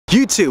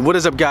YouTube, what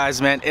is up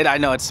guys, man? I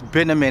know it's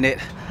been a minute.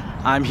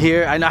 I'm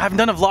here. I haven't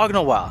done a vlog in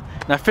a while,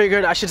 and I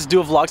figured I should just do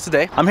a vlog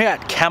today. I'm here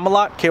at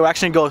Camelot. Okay, we're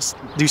actually gonna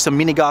go do some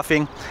mini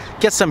golfing,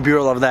 get some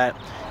B-roll of that,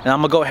 and I'm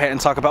gonna go ahead and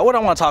talk about what I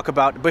want to talk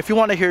about. But if you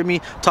want to hear me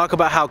talk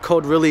about how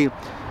code really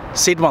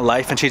saved my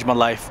life and changed my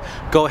life,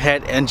 go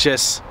ahead and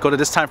just go to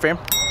this time frame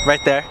right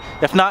there.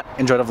 If not,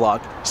 enjoy the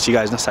vlog. See you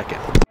guys in a second.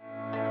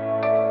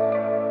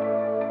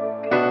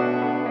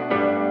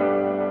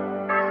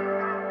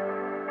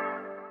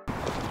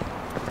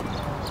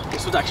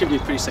 This would actually be a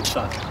pretty sick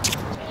shot.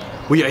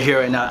 We are here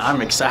right now.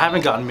 I'm excited. I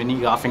haven't gotten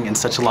mini golfing in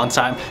such a long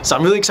time, so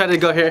I'm really excited to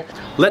go here.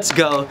 Let's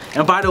go.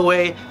 And by the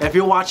way, if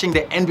you're watching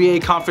the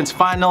NBA Conference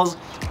Finals,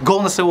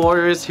 Golden State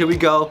Warriors, here we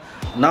go.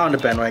 Not on the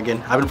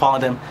bandwagon. I've been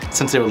following them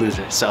since they were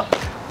losers, so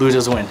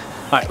losers win.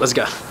 All right, let's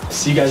go.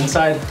 See you guys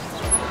inside.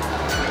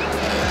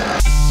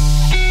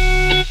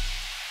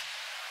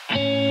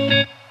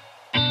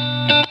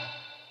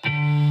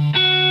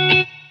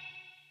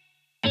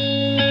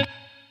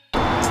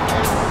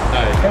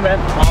 Hey man,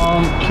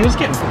 can you just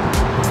get...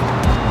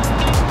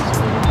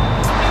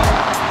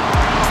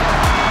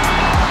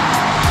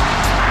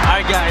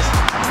 Alright guys,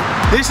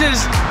 this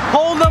is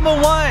hole number 1.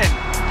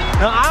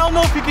 Now I don't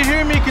know if you can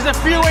hear me because the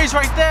freeway's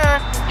right there.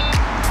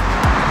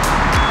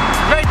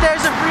 Right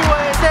there's a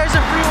freeway,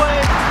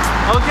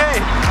 Okay,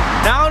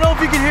 now I don't know if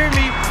you can hear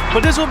me,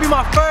 but this will be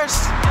my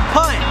first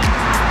putt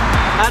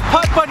at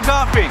putt-putt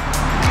golfing.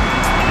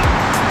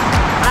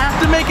 I have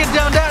to make it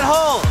down that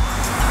hole.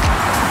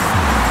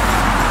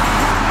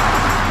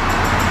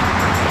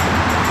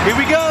 Here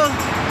we go.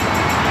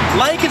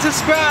 Like and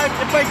subscribe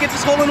if I get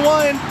this hole in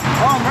one.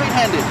 Oh, I'm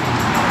right-handed.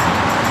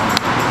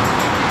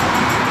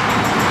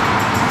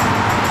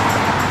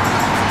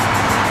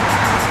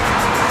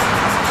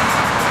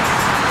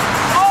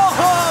 Oh!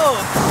 Oh!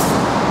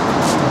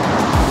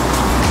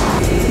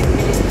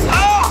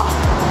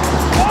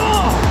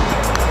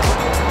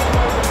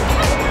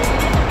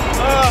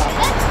 Oh!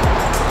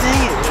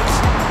 Dang it.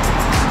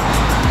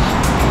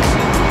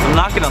 I'm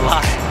not gonna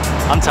lie.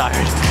 I'm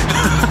tired.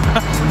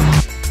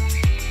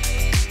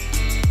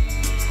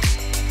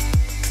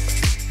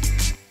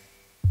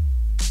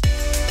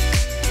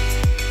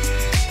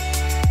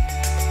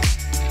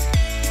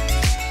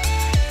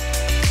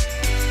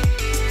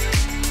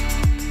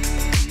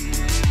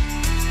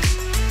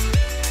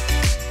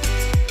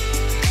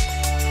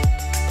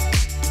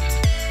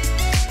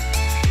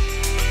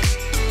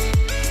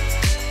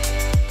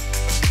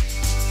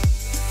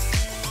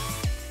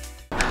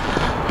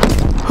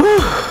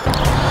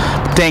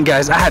 Dang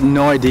guys, I had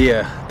no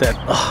idea that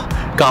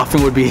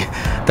golfing would be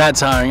that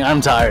tiring.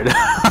 I'm tired.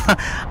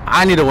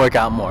 I need to work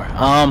out more.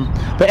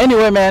 But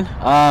anyway, man,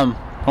 I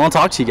want to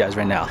talk to you guys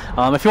right now.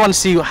 If you want to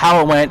see how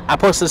it went, I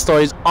posted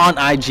stories on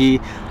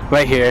IG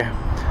right here.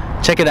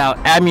 Check it out.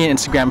 Add me on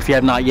Instagram if you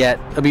have not yet.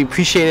 It'll be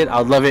appreciated. I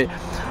would love it.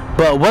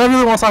 But what I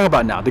really want to talk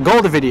about now, the goal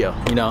of the video,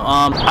 you know,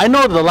 I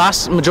know the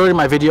last majority of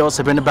my videos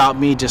have been about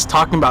me just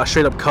talking about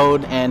straight up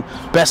code and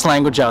best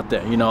language out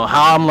there, you know,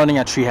 how I'm learning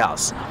at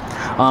Treehouse.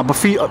 But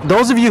for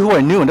those of you who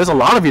are new, and there's a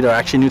lot of you that are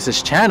actually new to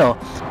this channel,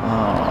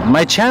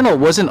 my channel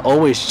wasn't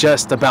always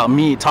just about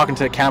me talking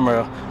to the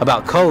camera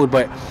about code,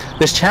 but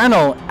this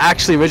channel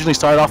actually originally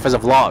started off as a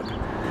vlog.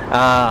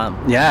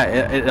 Yeah,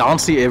 it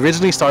honestly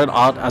originally started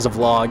out as a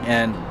vlog,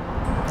 and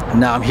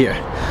now I'm here.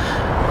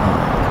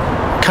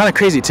 Kind of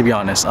crazy, to be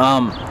honest.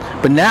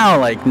 But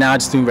now I'm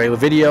just doing regular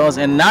videos,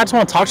 and now I just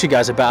want to talk to you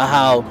guys about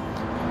how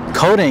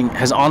coding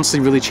has honestly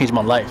really changed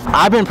my life.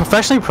 I've been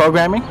professionally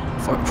programming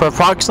for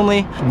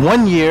approximately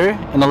 1 year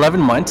and 11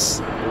 months.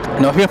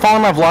 You know, if you've been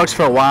following my vlogs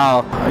for a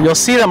while, you'll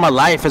see that my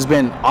life has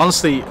been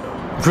honestly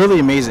really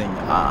amazing.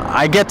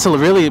 I get to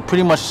really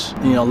pretty much,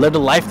 you know, live the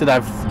life that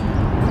I've,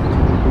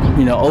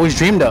 you know, always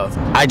dreamed of.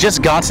 I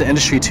just got into the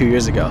industry 2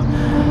 years ago.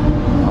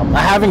 I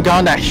haven't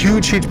gotten that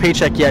huge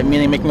paycheck yet,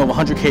 meaning making over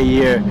 100K a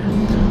year,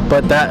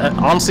 but that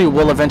honestly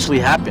will eventually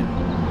happen.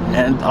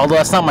 And although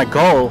that's not my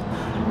goal,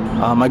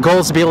 my goal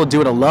is to be able to do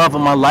what I love, but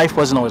my life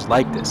wasn't always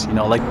like this, you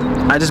know. Like,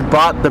 I just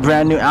bought the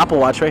brand new Apple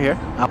Watch right here,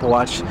 Apple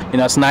Watch, you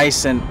know, it's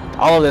nice and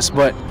all of this,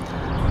 but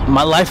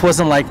my life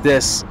wasn't like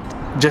this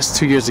just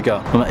 2 years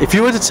ago. If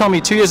you were to tell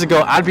me 2 years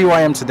ago I'd be where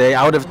I am today,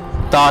 I would have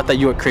thought that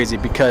you were crazy,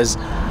 because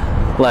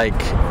like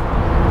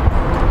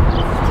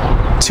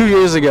 2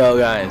 years ago,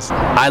 guys,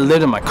 I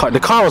lived in my car. The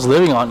car I was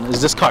living on is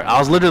this car. I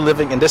was literally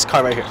living in this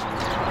car right here.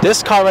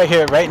 This car right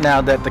here, right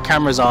now that the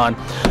camera's on,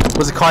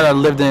 was the car that I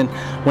lived in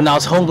when I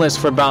was homeless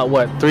for about,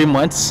 what, 3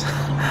 months?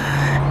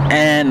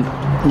 And,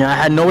 you know, I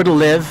had nowhere to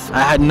live.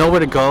 I had nowhere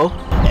to go.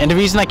 And the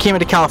reason I came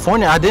into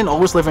California, I didn't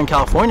always live in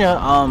California.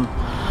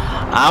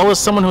 I was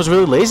someone who was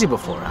really lazy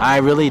before. I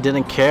really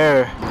didn't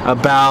care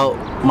about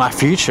my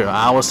future.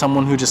 I was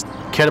someone who just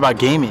cared about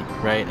gaming,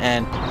 right?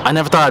 And I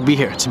never thought I'd be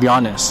here, to be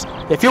honest.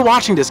 If you're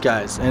watching this,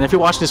 guys, and if you're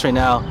watching this right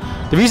now,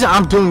 the reason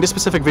I'm doing this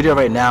specific video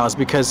right now is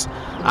because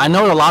I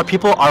know that a lot of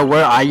people are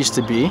where I used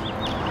to be,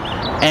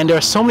 and there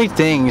are so many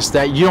things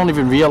that you don't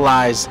even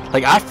realize.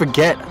 Like, I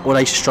forget what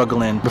I used to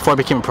struggle in before I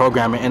became a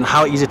programmer and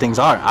how easy things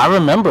are. I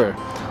remember,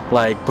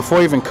 like,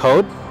 before even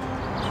code,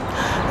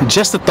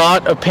 Just the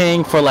thought of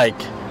paying for like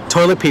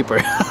toilet paper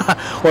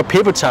or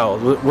paper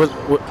towels,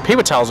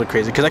 paper towels were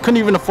crazy because I couldn't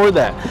even afford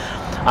that.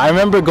 I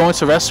remember going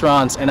to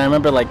restaurants and I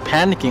remember like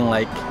panicking,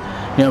 like,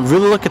 you know,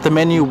 really look at the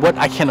menu, what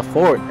I can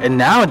afford. And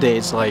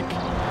nowadays, like,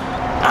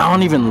 I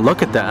don't even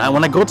look at that.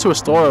 When I go to a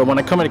store or when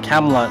I come into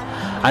Camelot,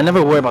 I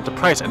never worry about the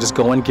price. I just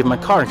go and give my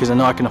card because I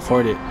know I can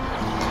afford it.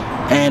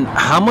 And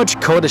how much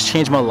code has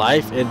changed my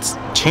life? It's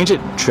changed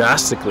it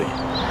drastically.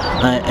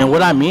 And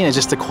what I mean is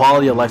just the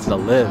quality of life that I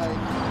live.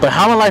 But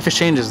how my life has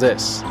changed is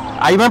this.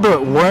 I remember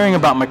worrying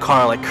about my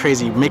car like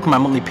crazy, making my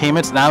monthly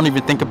payments, and I don't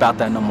even think about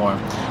that no more.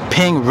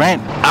 Paying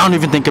rent, I don't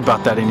even think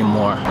about that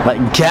anymore.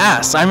 Like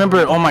gas, I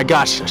remember, oh my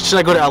gosh, should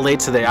I go to LA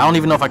today? I don't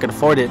even know if I could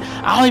afford it.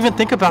 I don't even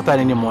think about that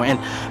anymore.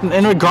 And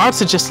in regards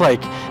to just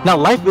like, now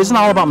life isn't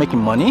all about making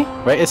money,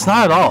 right? It's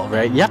not at all,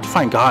 right? You have to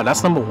find God,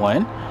 that's number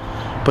one.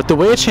 But the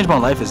way it changed my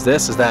life is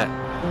this, is that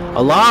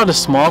a lot of the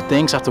small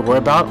things I have to worry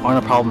about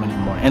aren't a problem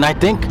anymore. And I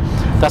think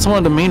that's one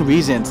of the main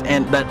reasons,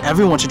 and that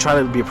everyone should try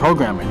to be a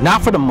programmer.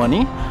 Not for the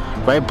money,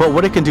 right? But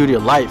what it can do to your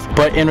life.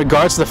 But in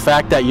regards to the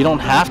fact that you don't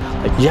have,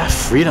 like, you have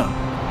freedom.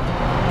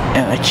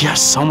 And like, you have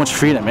so much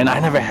freedom. And I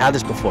never had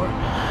this before.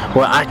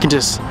 Where I can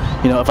just,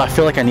 you know, if I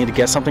feel like I need to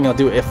get something, I'll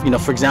do it. If, you know,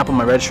 for example,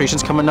 my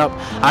registration's coming up.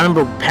 I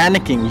remember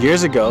panicking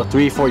years ago,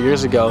 3-4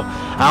 years ago.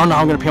 I don't know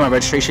how I'm gonna pay my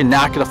registration.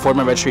 Now I can afford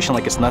my registration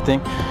like it's nothing,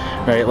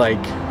 right?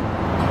 Like,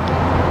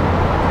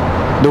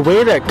 the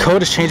way that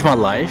code has changed my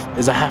life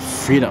is I have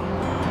freedom.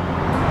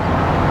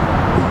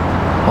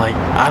 Like,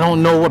 I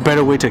don't know what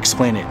better way to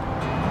explain it.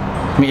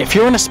 I mean, if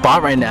you're in a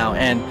spot right now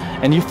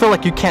and you feel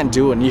like you can't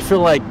do it, and you feel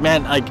like,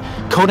 man, like,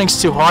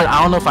 coding's too hard,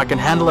 I don't know if I can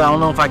handle it, I don't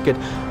know if I could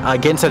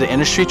get into the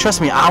industry,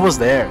 trust me, I was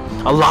there.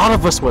 A lot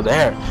of us were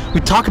there. We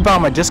talk about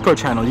my Discord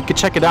channel. You can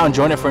check it out and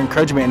join it for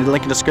encouragement in the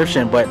link in the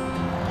description. But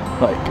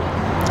like,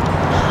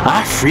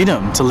 I have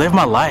freedom to live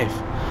my life.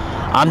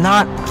 I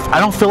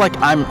don't feel like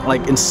I'm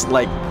like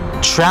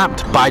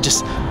trapped by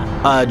just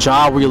a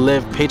job where you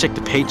live paycheck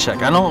to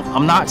paycheck.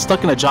 I'm not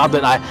stuck in a job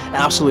that I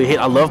absolutely hate.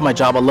 I love my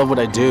job, I love what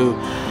I do.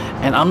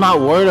 And I'm not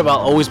worried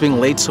about always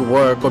being late to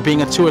work or being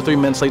 2 or 3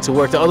 minutes late to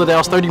work. The other day I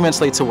was 30 minutes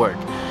late to work.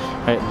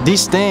 Right?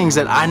 These things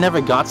that I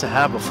never got to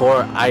have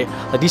before,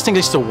 these things I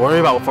used to worry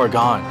about before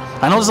gone.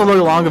 I know this is a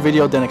little longer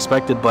video than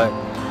expected, but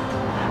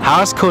how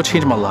has code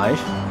changed my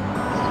life?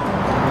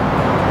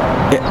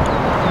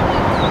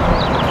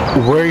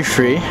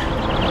 Worry-free,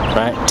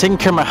 right? Taking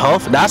care of my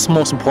health, that's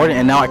most important,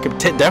 and now I can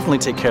definitely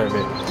take care of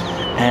it.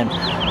 And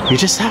you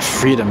just have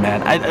freedom,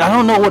 man. I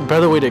don't know what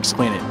better way to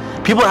explain it.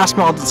 People ask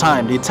me all the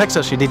time, they text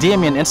us, they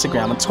DM me on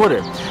Instagram, on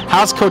Twitter,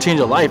 how's code change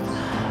your life?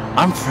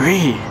 I'm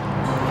free.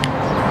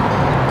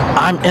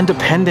 I'm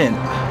independent.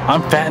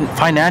 I'm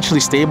financially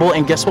stable,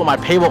 and guess what? My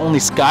pay will only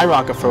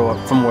skyrocket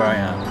from where I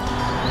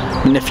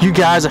am. And if you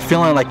guys are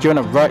feeling like you're in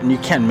a rut and you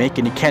can't make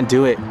it, you can't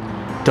do it,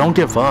 don't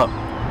give up.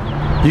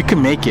 You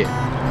can make it.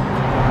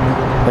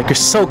 Like, you're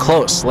so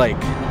close. Like,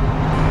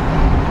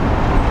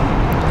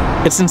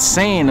 it's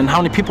insane and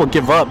how many people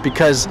give up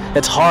because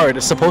it's hard.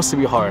 It's supposed to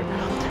be hard.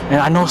 And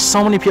I know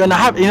so many people, and I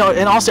have, you know,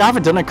 and also I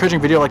haven't done an encouraging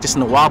video like this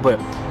in a while, but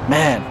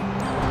man,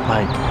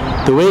 like,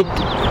 the way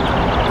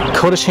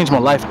code has changed my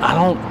life, I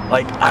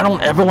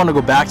don't ever want to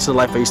go back to the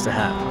life I used to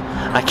have.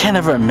 I can't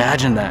ever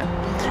imagine that.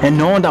 And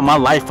knowing that my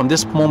life from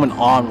this moment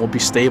on will be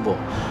stable,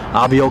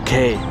 I'll be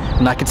okay,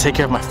 and I can take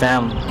care of my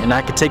family, and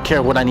I can take care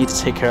of what I need to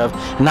take care of,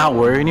 and not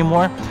worry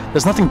anymore.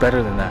 There's nothing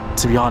better than that,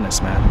 to be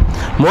honest, man.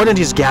 More than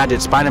these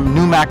gadgets, buying a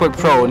new MacBook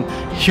Pro and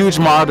huge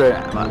monitor,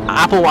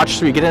 Apple Watch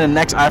 3, getting the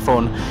next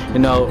iPhone, you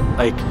know,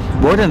 like,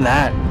 more than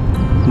that,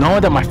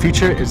 knowing that my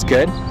future is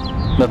good,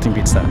 nothing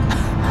beats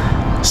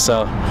that.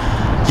 So,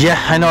 yeah,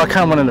 I know I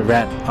kind of went on a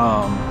rant,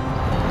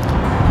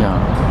 you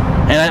know.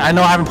 And I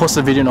know I haven't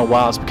posted a video in a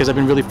while. It's because I've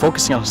been really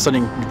focusing on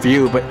studying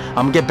Vue, but I'm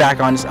gonna get back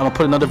on this. I'm gonna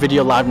put another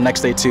video live the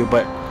next day too.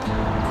 But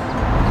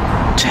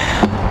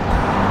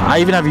I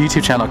even have a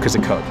YouTube channel because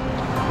of code.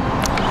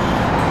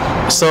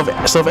 So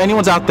if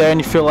anyone's out there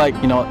and you feel like,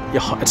 you know,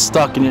 it's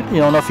stuck and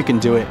you don't know if you can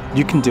do it,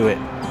 you can do it.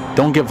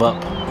 Don't give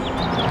up.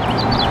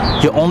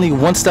 You're only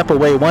one step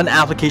away, one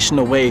application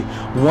away,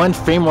 one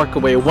framework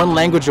away, one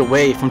language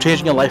away from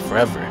changing your life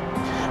forever.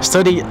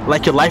 Study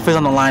like your life is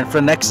on the line for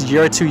the next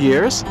year or 2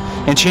 years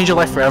and change your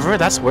life forever.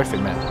 That's worth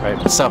it, man,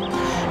 right? So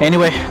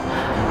anyway,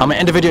 I'm gonna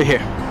end the video here.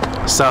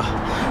 So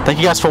thank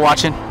you guys for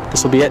watching.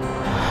 This will be it.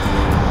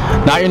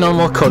 Not your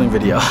normal coding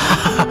video.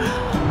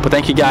 But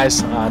thank you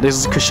guys. This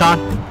is Krishan,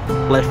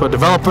 Life of a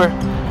Developer.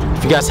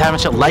 If you guys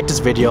haven't yet, like this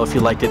video. If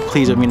you liked it,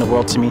 please, it would mean the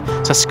world to me.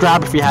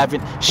 Subscribe if you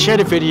haven't. Share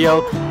the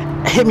video.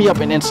 Hit me up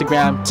on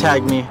Instagram,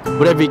 tag me,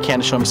 whatever you can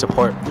to show me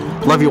support.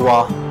 Love you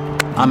all.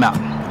 I'm out.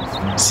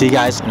 See you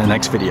guys in the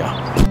next video.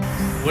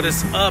 What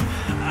is up,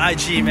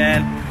 IG,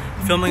 man?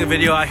 Filming a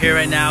video out here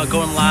right now,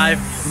 going live,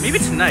 maybe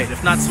tonight,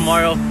 if not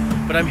tomorrow.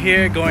 But I'm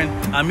here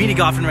I'm mini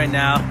golfing right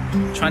now,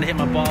 trying to hit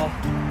my ball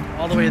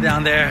all the way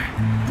down there.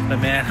 But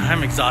man,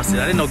 I'm exhausted.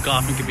 I didn't know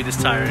golfing could be this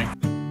tiring.